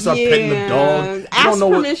walk up and start petting the dog. Ask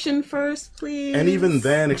permission first, please. And even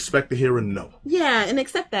then, expect to hear a no. Yeah, and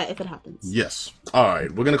accept that if it happens. Yes. All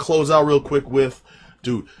right, we're going to close out real quick with,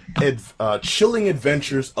 Chilling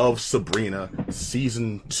Adventures of Sabrina,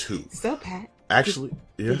 Season 2. So, Pat. Actually,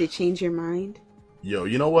 did it change your mind? Yo,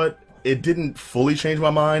 you know what? It didn't fully change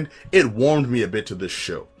my mind. It warmed me a bit to this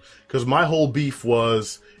show. Because my whole beef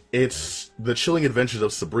was... It's the Chilling Adventures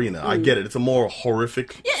of Sabrina. I get it. It's a more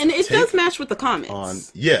horrific. Yeah, and it does match with the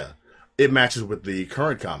comics. It matches with the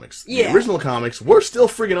current comics. Yeah. The original comics were still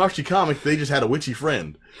friggin' Archie comics. They just had a witchy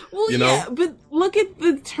friend. Well, you know? But look at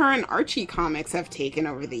the turn Archie comics have taken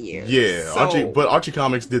over the years. Yeah, Archie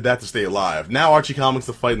comics did that to stay alive. Now Archie comics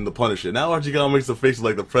are fighting the Punisher. Now Archie comics are facing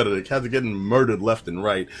like the Predator. Cats are getting murdered left and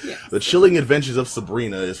right. Yes. The Chilling Adventures of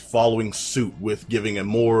Sabrina is following suit with giving a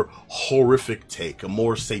more horrific take, a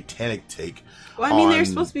more satanic take. Well, I mean, they're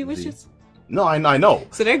supposed to be witches. No, I know.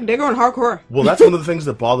 So they're going hardcore. Well, that's one of the things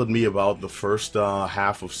that bothered me about the first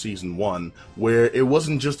half of Season 1, where it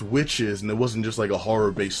wasn't just witches and it wasn't just like a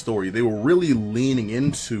horror-based story. They were really leaning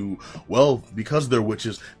into, well, because they're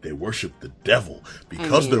witches, they worship the devil.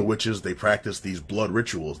 Because they're witches, they practice these blood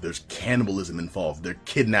rituals. There's cannibalism involved. They're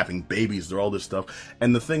kidnapping babies. They're all this stuff.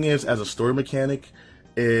 And the thing is, as a story mechanic...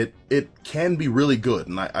 It can be really good,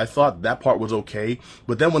 and I thought that part was okay,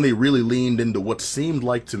 but then when they really leaned into what seemed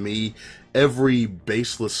like to me every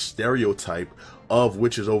baseless stereotype of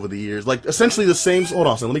witches over the years, like essentially the same, hold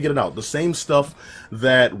on, so let me get it out, the same stuff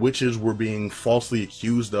that witches were being falsely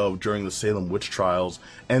accused of during the Salem witch trials,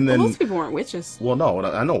 and then... Well, most people weren't witches. Well, no,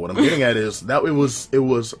 I know, what I'm getting at is that it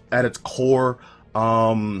was at its core,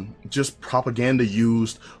 just propaganda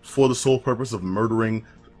used for the sole purpose of murdering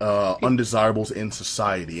undesirables in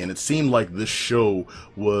society, and it seemed like this show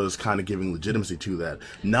was kind of giving legitimacy to that.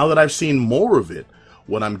 Now that I've seen more of it,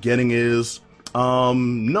 what I'm getting is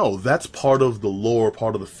no, that's part of the lore,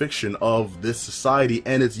 part of the fiction of this society,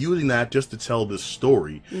 and it's using that just to tell this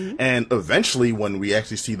story. And eventually, when we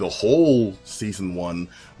actually see the whole Season 1,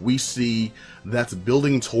 we see that's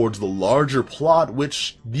building towards the larger plot,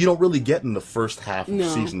 which you don't really get in the first half of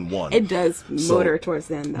Season 1. It does motor towards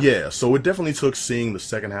the end, though. Yeah, so it definitely took seeing the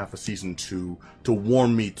second half of Season 2 to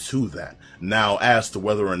warm me to that. Now, as to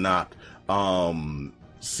whether or not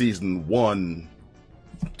Season 1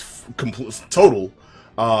 total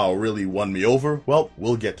really won me over. Well,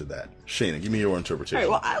 we'll get to that. Shayna, give me your interpretation. Right,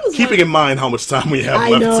 well, I was keeping in mind how much time we have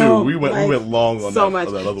left too. We went long on so that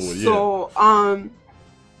other one.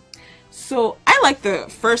 So I like the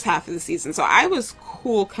first half of the season. So I was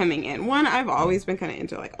cool coming in. One, I've always been kind of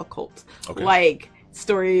into like occult, like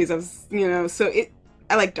stories of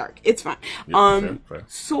I like dark. It's fine. Yeah, fair.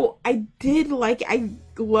 So I did like. I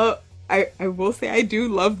will say I do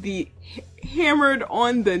love the hammered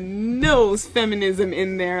on the nose feminism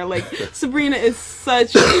in there. Like Sabrina is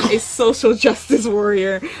such a social justice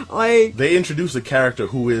warrior. Like they introduce a character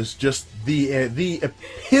who is just the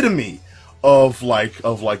epitome of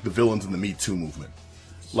the villains in the Me Too movement.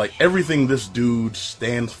 Like everything this dude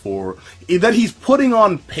stands for, that he's putting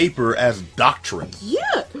on paper as doctrine.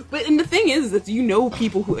 Yeah, and the thing is that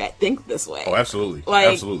people who think this way. Oh, absolutely,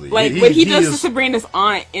 absolutely. Like what he does to Sabrina's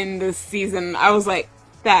aunt in this season, I was like,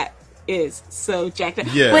 that is so jacked up.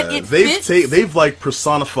 Yeah, but they've like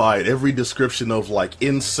personified every description of like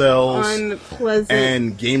incels, unpleasant,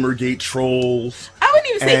 and Gamergate trolls. I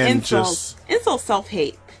wouldn't even say incels. Incels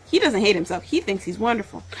self-hate. He doesn't hate himself. He thinks he's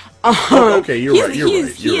wonderful. Okay, you're right.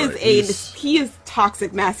 He is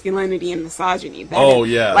toxic masculinity and misogyny.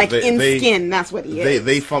 Like skin. That's what he is.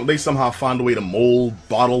 They somehow find a way to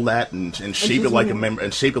bottle that and shape it like a member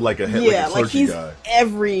and shape it like a clergy guy.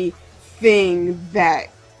 Everything that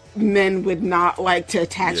men would not like to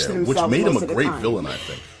attach to themselves. Which made him a great villain, I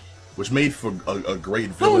think. Which made for a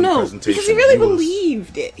great villain presentation. Because he really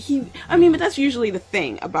believed it. But that's usually the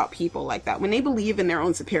thing about people like that. When they believe in their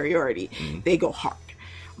own superiority, they go hard.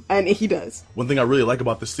 And he does. One thing I really like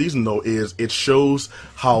about this season, though, is it shows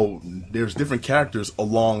how there's different characters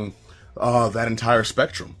along that entire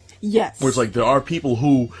spectrum. Yes. Where it's like there are people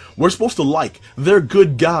who we're supposed to like. They're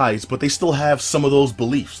good guys, but they still have some of those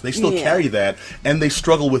beliefs. They still carry that, and they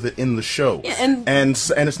struggle with it in the show. Yeah, and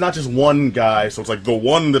it's not just one guy. So it's like the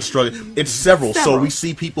one that's struggling. It's several. So we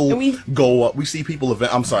see people go up. We see people.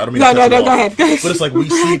 I'm sorry, I don't mean to cut you off. Go ahead. But it's like we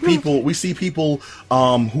see people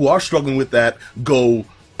who are struggling with that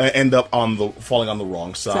end up falling on the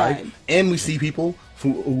wrong side, and we see people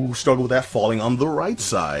who struggle with that falling on the right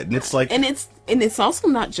side, and it's like, and it's also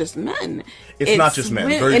not just men. It's not just men.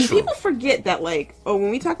 Very and true. People forget that, when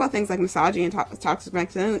we talk about things like misogyny and toxic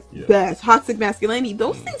masculinity,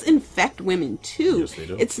 those things infect women too. Yes, they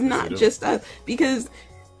do. It's not just us, because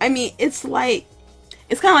it's kind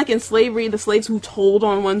of like in slavery, the slaves who told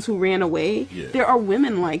on ones who ran away. Yeah. There are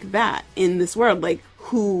women like that in this world,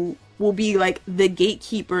 who will be the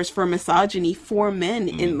gatekeepers for misogyny for men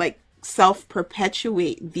and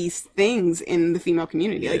self-perpetuate these things in the female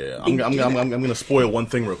community. I'm gonna spoil one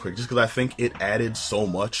thing real quick, just because I think it added so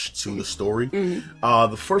much to the story.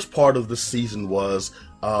 The first part of the season was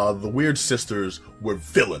the Weird Sisters were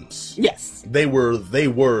villains. Yes, they were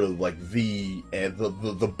like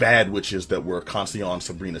the bad witches that were constantly on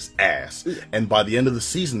Sabrina's ass. And by the end of the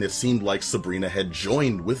season, it seemed like Sabrina had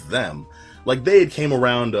joined with them. Like they had came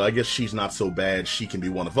around. I guess she's not so bad. She can be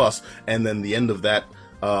one of us. And then the end of that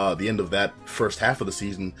first half of the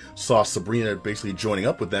season saw Sabrina basically joining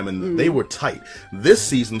up with them, and they were tight.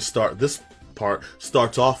 This part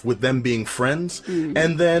starts off with them being friends,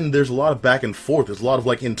 and then there's a lot of back and forth. There's a lot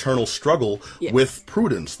of internal struggle with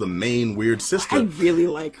Prudence, the main weird sister. I really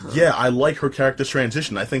like her. Yeah, I like her character's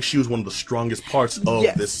transition. I think she was one of the strongest parts of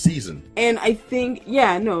this season. And I think,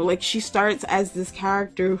 she starts as this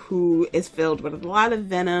character who is filled with a lot of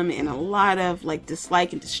venom and a lot of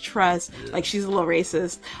dislike and distrust. Yeah. She's a little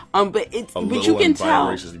racist. But you can tell.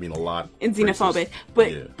 Racist, you mean a lot. And xenophobic.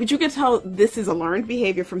 But you can tell this is a learned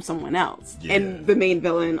behavior from someone else. Yeah. And the main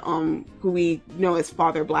villain, who we know as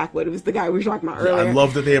Father Blackwood, it was the guy we were talking about earlier. I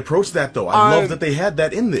love that they approached that, though. I love that they had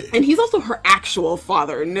that in there. And he's also her actual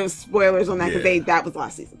father. No spoilers on that, because that was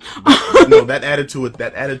last season. No, that added to it.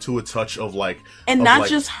 That added to a touch of and not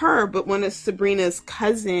just her, but one of Sabrina's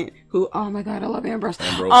cousin, who, oh my god, I love Ambrose.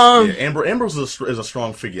 Ambrose is a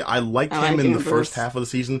strong figure. I liked him in the first half of the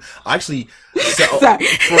season. I actually,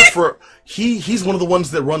 he's one of the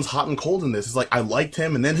ones that runs hot and cold in this. It's I liked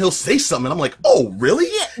him, and then he'll say something, and I'm like, oh, really?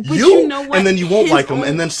 Yeah, but you know what? And then you won't like him,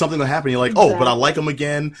 and then something will happen. You're like, oh, but I like him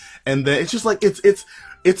again, and then it's just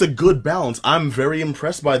it's a good balance. I'm very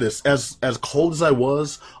impressed by this. As cold as I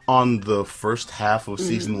was on the first half of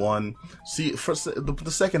season one, the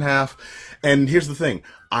second half, and here's the thing: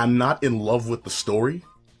 I'm not in love with the story.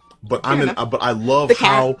 But I love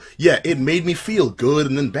how it made me feel good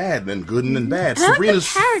and then bad, and then good and then bad. Sabrina's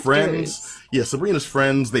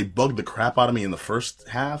friends, they bugged the crap out of me in the first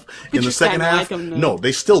half. But in the second half, no,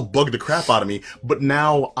 they still bugged the crap out of me. But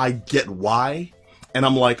now I get why, and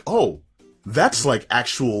I'm like, oh, that's like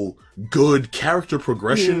actual good character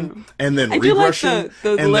progression and then I do like regression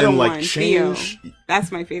the and little then like one, change. Theo.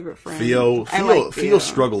 That's my favorite friend. Theo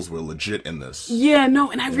struggles were legit in this. Yeah,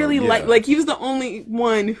 no, and I really like he was the only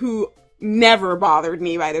one who never bothered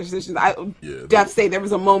me by their decisions. I def say there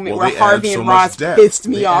was a moment where Harvey and Ross pissed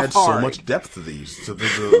me off hard. So much depth to these. So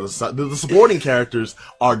the supporting characters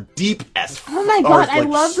are deep as fuck. Oh my god, I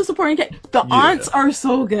love the supporting characters. The aunts are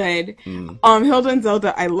so good. Hilda and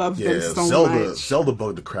Zelda, I love them so much. Zelda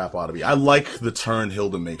bugged the crap out of me. I like the turn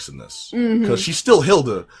Hilda makes in this. Because she's still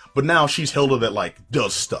Hilda, but now she's Hilda that like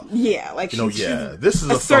does stuff. Yeah, like she's this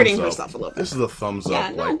is asserting a thumbs herself up. a little bit. This is a thumbs up.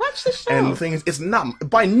 Yeah, no, watch the show. And the thing is, it's not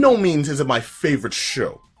by no means is it my favorite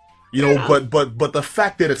show, you know. But the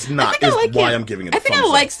fact that it's not is why I'm giving it. I think I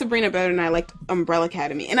like Sabrina better than I liked Umbrella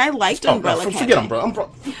Academy, and I liked Umbrella Academy. Forget Umbrella,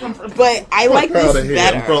 but I like this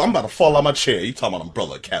better. Umbrella, I'm about to fall out my chair. You talking about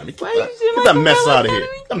Umbrella Academy? Why you get that mess out of here.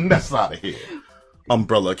 Get that mess out of here.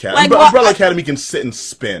 Umbrella Academy. Like, Umbrella Academy can sit and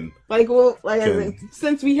spin.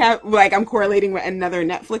 Since we have, I'm correlating with another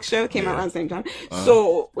Netflix show that came out around the same time.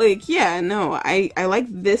 So, I like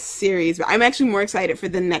this series, but I'm actually more excited for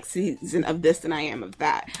the next season of this than I am of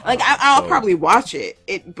that. I'll probably watch it,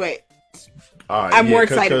 but I'm more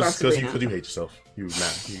excited about Sabrina. Because you hate yourself. You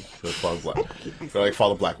Father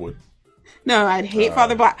Blackwood. No, I'd hate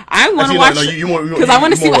Father Black. I want to watch it because I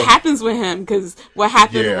want to see what happens with him. Because what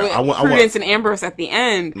happened with Prudence and Ambrose at the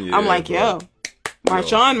end, I'm like,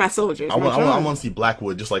 march on, my soldiers. I want to see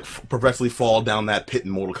Blackwood just like progressively fall down that pit in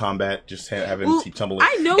Mortal Kombat. Just have him keep tumbling.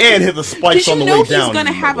 I know, and hit the spikes on the way down. He's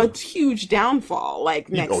gonna have a huge downfall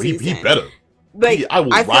next season. He better. I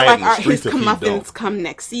feel like his comeuppance come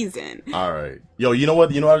next season. All right, you know what?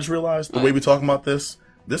 I just realized the way we're talking about this.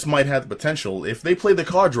 This might have the potential, if they play the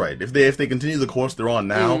cards right, if they continue the course they're on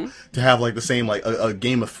now, to have like the same like a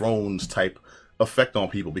Game of Thrones type effect on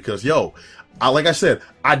people. Because like I said,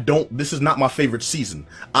 this is not my favorite season.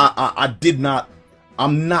 I'm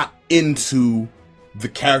not into the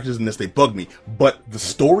characters in this. They bug me, but the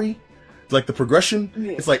story, like the progression,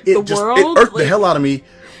 it's like it irked the hell out of me.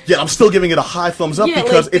 Yeah, I'm still giving it a high thumbs up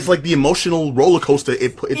because it's like the emotional roller coaster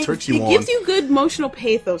it takes you on. It gives you good emotional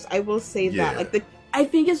pathos. I will say that. I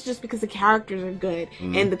think it's just because the characters are good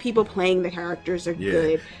and the people playing the characters are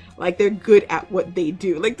good. Like, they're good at what they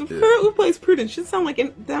do. Like, the girl who plays Prudence should sound like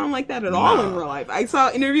that at all in real life. I saw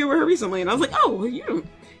an interview with her recently and I was like, oh, you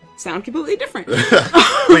sound completely different.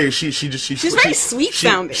 Wait, she's very sweet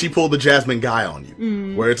sounding. She pulled the Jasmine Guy on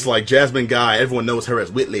you, where it's like Jasmine Guy. Everyone knows her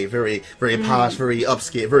as Whitley, very posh, very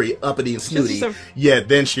upscale, very uppity and snooty.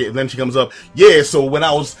 Then she comes up. Yeah, so when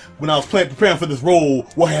I was preparing for this role,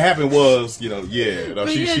 what happened was, she was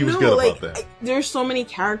good about that. There's so many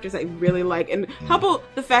characters I really like, and how about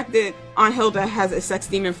the fact that Aunt Hilda has a sex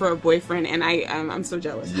demon for a boyfriend, and I'm so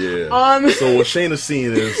jealous. Yeah. So what Shayna's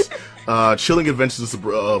seeing is. Chilling Adventures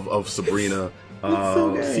of Sabrina,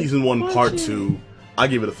 season 1, part 2. I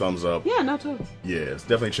give it a thumbs up. Yeah, no, totally. Yes,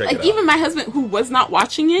 definitely check it out. Even my husband, who was not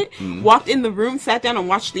watching it, walked in the room, sat down, and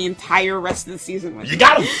watched the entire rest of the season with me. You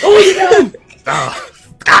got him! Oh, you got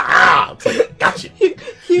him! Gotcha. He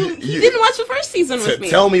didn't watch the first season with me.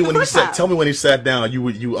 Tell me when he sat down.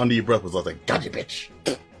 You under your breath was like, "Gotcha, bitch."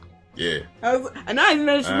 Yeah. I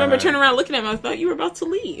just remember turning around, looking at him. I thought you were about to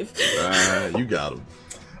leave. You got him.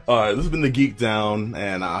 Alright, this has been the Geek Down,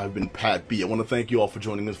 and I've been Pat B. I want to thank you all for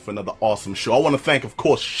joining us for another awesome show. I want to thank, of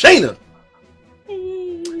course, Shayna!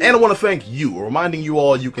 And I want to thank you, reminding you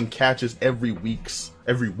all you can catch us every week.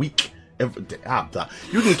 You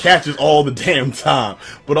can catch us all the damn time.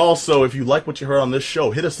 But also, if you like what you heard on this show,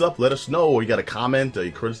 hit us up, let us know, or you got a comment, or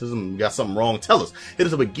your criticism, you got something wrong, tell us. Hit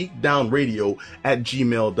us up at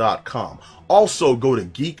geekdownradio@gmail.com. Also, go to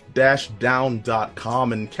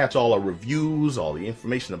geek-down.com and catch all our reviews, all the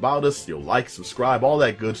information about us. You'll like, subscribe, all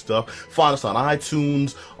that good stuff. Find us on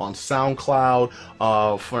iTunes, on SoundCloud,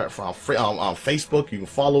 on Facebook. You can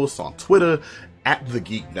follow us on Twitter at The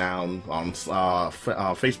Geek Down. On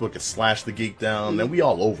Facebook, it's /The Geek Down. And we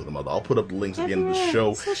all over the mother. I'll put up the links at the end of the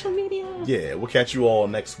show. Social media. Yeah, we'll catch you all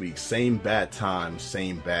next week. Same bad time,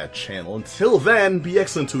 same bad channel. Until then, be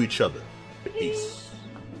excellent to each other. Peace.